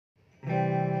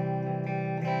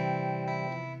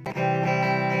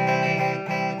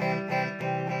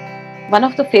One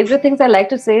of the favorite things I like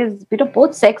to say is,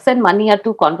 both sex and money are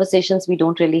two conversations we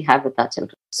don't really have with our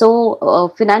children.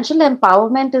 So, financial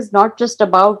empowerment is not just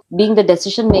about being the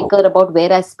decision maker about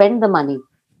where I spend the money,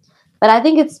 but I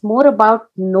think it's more about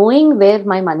knowing where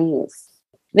my money is.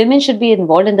 Women should be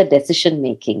involved in the decision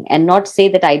making and not say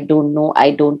that I don't know,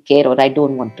 I don't care, or I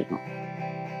don't want to know.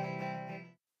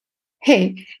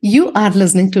 Hey, you are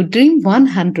listening to Dream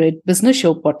 100 Business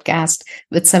Show podcast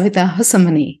with Savita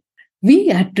Her-Mony.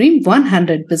 We at Dream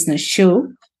 100 Business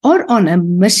Show are on a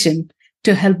mission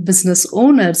to help business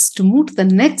owners to move to the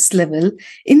next level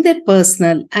in their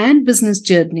personal and business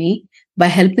journey by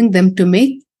helping them to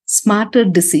make smarter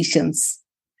decisions.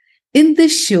 In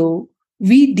this show,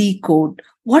 we decode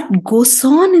what goes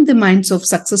on in the minds of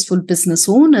successful business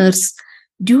owners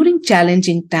during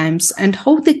challenging times and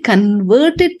how they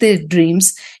converted their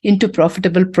dreams into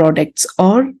profitable products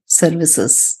or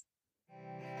services.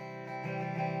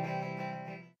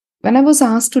 When I was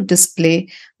asked to display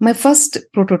my first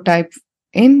prototype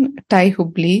in Thai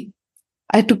Hubli,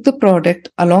 I took the product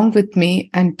along with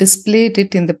me and displayed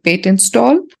it in the patent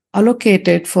stall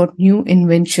allocated for new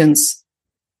inventions.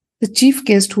 The chief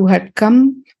guest who had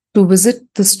come to visit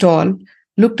the stall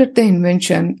looked at the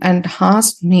invention and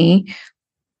asked me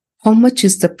how much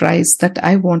is the price that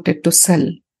I wanted to sell.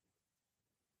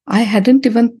 I hadn't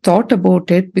even thought about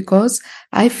it because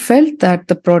I felt that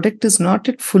the product is not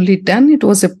yet fully done. It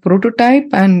was a prototype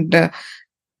and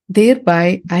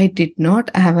thereby I did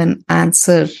not have an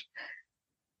answer.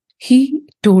 He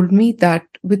told me that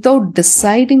without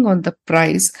deciding on the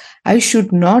price, I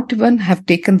should not even have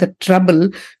taken the trouble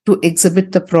to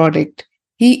exhibit the product.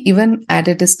 He even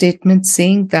added a statement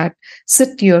saying that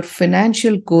set your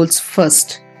financial goals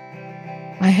first.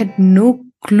 I had no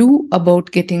clue about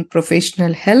getting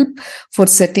professional help for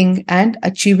setting and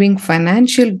achieving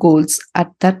financial goals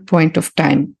at that point of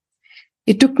time.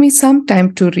 It took me some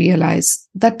time to realize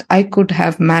that I could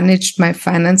have managed my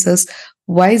finances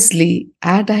wisely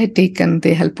had I taken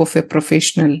the help of a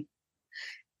professional.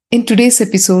 In today's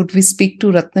episode, we speak to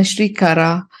Ratnasri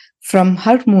Karra from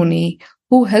Her-Mony,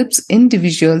 who helps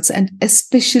individuals and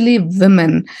especially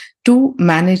women to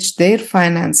manage their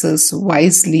finances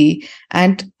wisely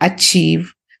and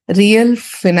achieve real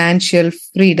financial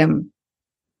freedom.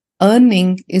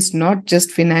 Earning is not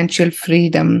just financial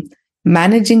freedom.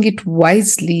 Managing it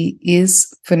wisely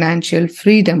is financial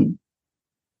freedom.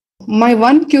 My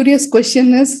one curious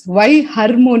question is why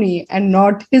Her-Mony and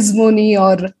not his money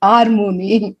or our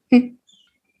money?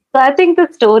 So I think the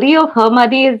story of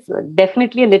Her-Mony is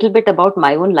definitely a little bit about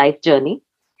my own life journey.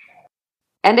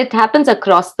 And it happens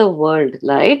across the world,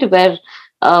 right? Where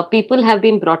people have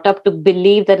been brought up to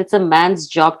believe that it's a man's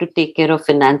job to take care of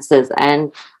finances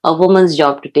and a woman's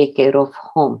job to take care of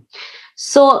home.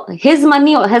 So his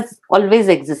money has always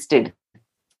existed.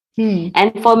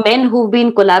 And for men who've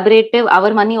been collaborative,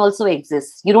 our money also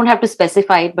exists. You don't have to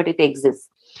specify it, but it exists.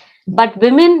 But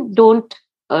women don't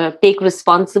take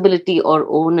responsibility or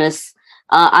onus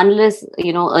unless,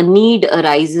 a need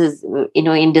arises,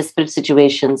 in desperate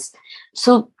situations.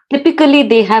 So typically,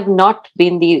 they have not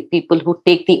been the people who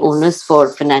take the onus for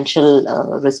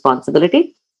financial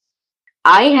responsibility.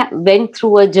 I went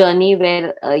through a journey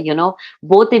where,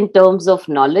 both in terms of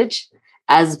knowledge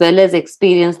as well as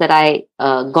experience that I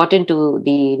got into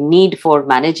the need for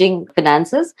managing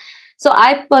finances. So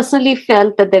I personally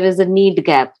felt that there is a need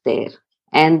gap there,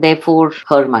 and therefore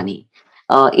Her-Mony.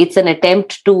 It's an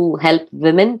attempt to help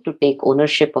women to take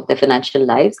ownership of their financial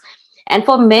lives. And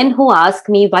for men who ask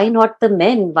me, why not the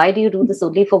men? Why do you do this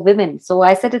only for women? So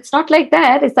I said, it's not like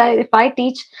that. It's if I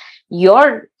teach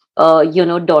your,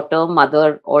 daughter,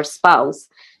 mother, or spouse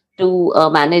to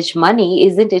manage money,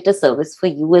 isn't it a service for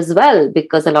you as well?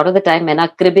 Because a lot of the time men are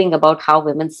cribbing about how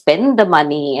women spend the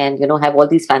money and, have all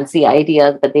these fancy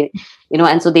ideas, but they,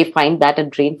 and so they find that a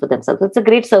drain for themselves. It's a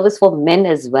great service for men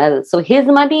as well. So his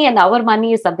money and our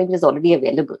money is something which is already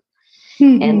available.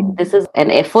 And this is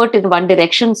an effort in one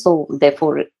direction. So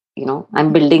therefore,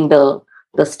 I'm building the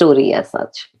story as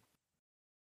such.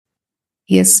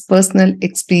 Yes, personal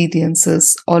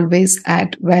experiences always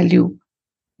add value.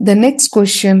 The next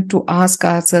question to ask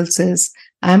ourselves is,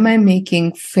 am I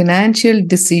making financial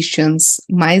decisions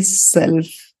myself?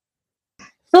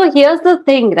 So here's the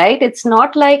thing, right? It's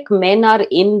not like men are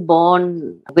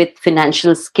inborn with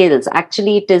financial skills.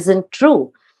 Actually, it isn't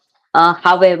true.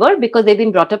 However, because they've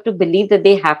been brought up to believe that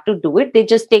they have to do it, they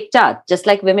just take charge, just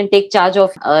like women take charge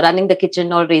of running the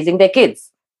kitchen or raising their kids.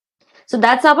 So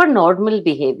that's our normal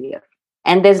behavior.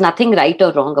 And there's nothing right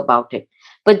or wrong about it.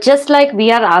 But just like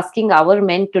we are asking our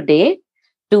men today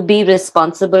to be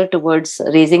responsible towards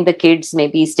raising the kids,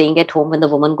 maybe staying at home when the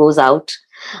woman goes out,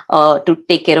 to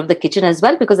take care of the kitchen as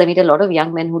well, because I meet a lot of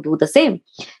young men who do the same.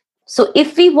 So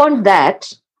if we want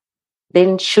that,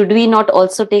 then should we not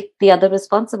also take the other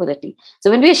responsibility?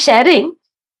 So when we're sharing,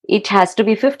 it has to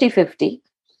be 50-50,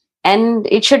 and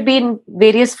it should be in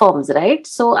various forms, right?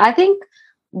 So I think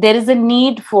there is a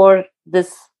need for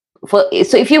this. So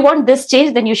if you want this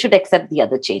change, then you should accept the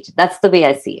other change. That's the way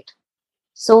I see it.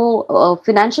 So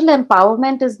financial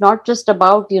empowerment is not just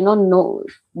about, no,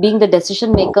 being the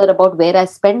decision maker about where I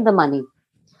spend the money,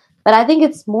 but I think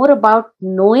it's more about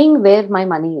knowing where my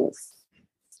money is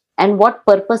and what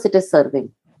purpose it is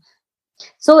serving.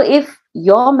 So if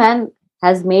your man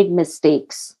has made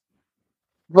mistakes,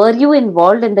 were you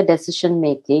involved in the decision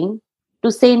making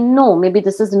to say, no, maybe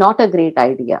this is not a great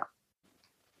idea?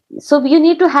 So you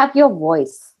need to have your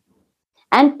voice.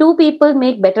 And two people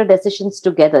make better decisions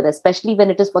together, especially when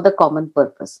it is for the common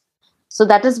purpose. So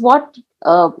that is what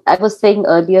I was saying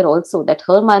earlier also, that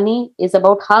Her-Mony is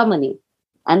about harmony.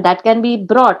 And that can be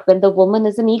brought when the woman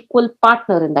is an equal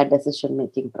partner in that decision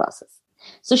making process.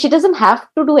 So she doesn't have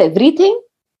to do everything.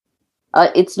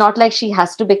 It's not like she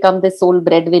has to become the sole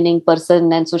breadwinning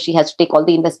person, and so she has to take all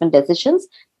the investment decisions.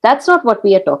 That's not what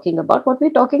we are talking about. What we're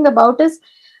talking about is,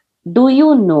 do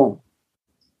you know?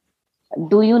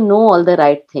 Do you know all the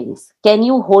right things? Can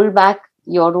you hold back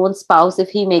your own spouse if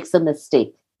he makes a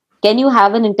mistake? Can you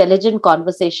have an intelligent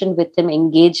conversation with him,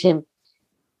 engage him,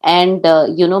 and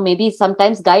maybe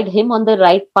sometimes guide him on the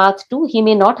right path too? He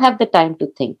may not have the time to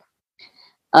think,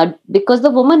 because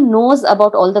the woman knows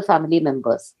about all the family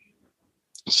members.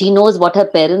 She knows what her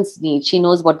parents need. She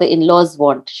knows what the in-laws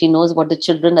want. She knows what the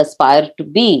children aspire to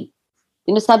be.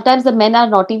 Sometimes the men are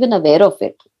not even aware of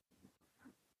it.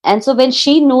 And so when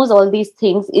she knows all these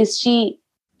things, is she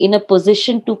in a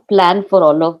position to plan for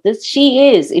all of this? She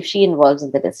is, if she involves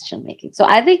in the decision making. So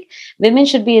I think women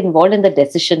should be involved in the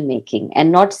decision making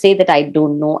and not say that I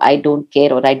don't know, I don't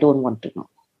care, or I don't want to know.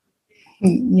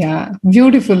 Yeah,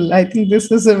 beautiful. I think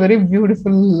this is a very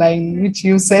beautiful line which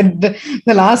you said.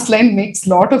 The last line makes a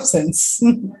lot of sense.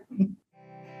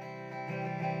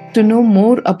 To know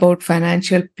more about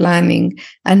financial planning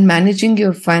and managing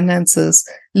your finances,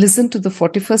 listen to the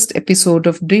 41st episode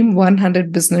of Dream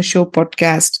 100 Business Show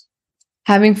podcast.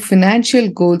 Having financial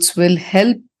goals will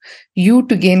help you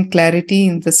to gain clarity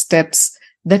in the steps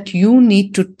that you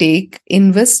need to take,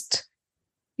 invest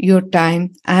your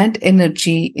time and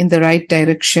energy in the right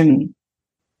direction.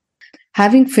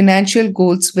 Having financial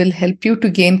goals will help you to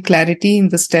gain clarity in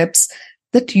the steps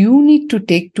that you need to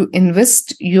take to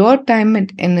invest your time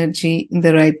and energy in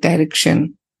the right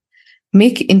direction.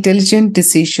 Make intelligent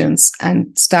decisions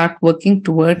and start working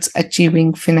towards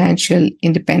achieving financial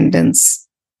independence.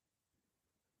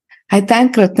 I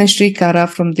thank Ratnasri Karra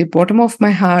from the bottom of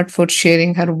my heart for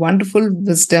sharing her wonderful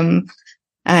wisdom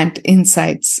and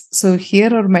insights. So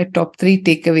here are my top 3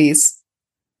 takeaways.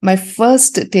 My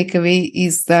first takeaway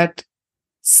is that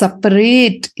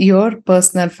separate your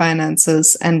personal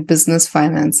finances and business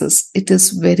finances. It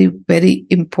is very, very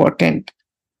important.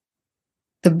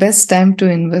 The best time to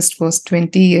invest was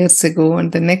 20 years ago,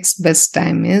 and the next best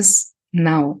time is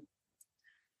now.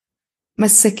 My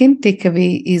second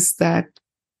takeaway is that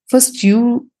first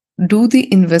you do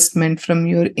the investment from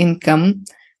your income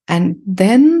and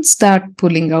then start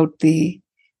pulling out the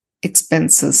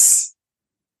expenses.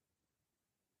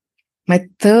 My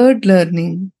third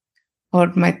learning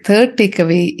or my third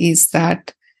takeaway is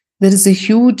that there is a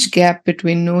huge gap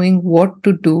between knowing what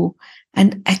to do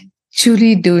and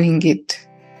actually doing it.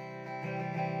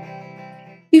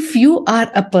 If you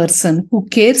are a person who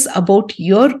cares about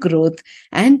your growth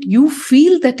and you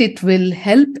feel that it will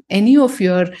help any of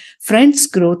your friends'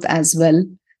 growth as well,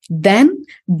 then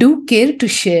do care to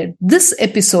share this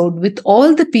episode with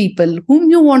all the people whom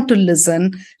you want to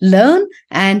listen, learn,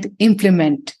 and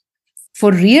implement.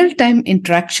 For real-time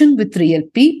interaction with real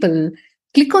people,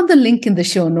 click on the link in the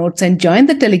show notes and join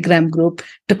the Telegram group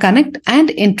to connect and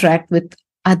interact with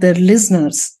other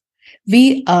listeners.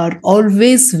 We are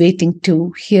always waiting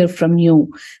to hear from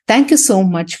you. Thank you so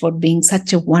much for being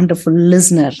such a wonderful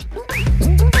listener.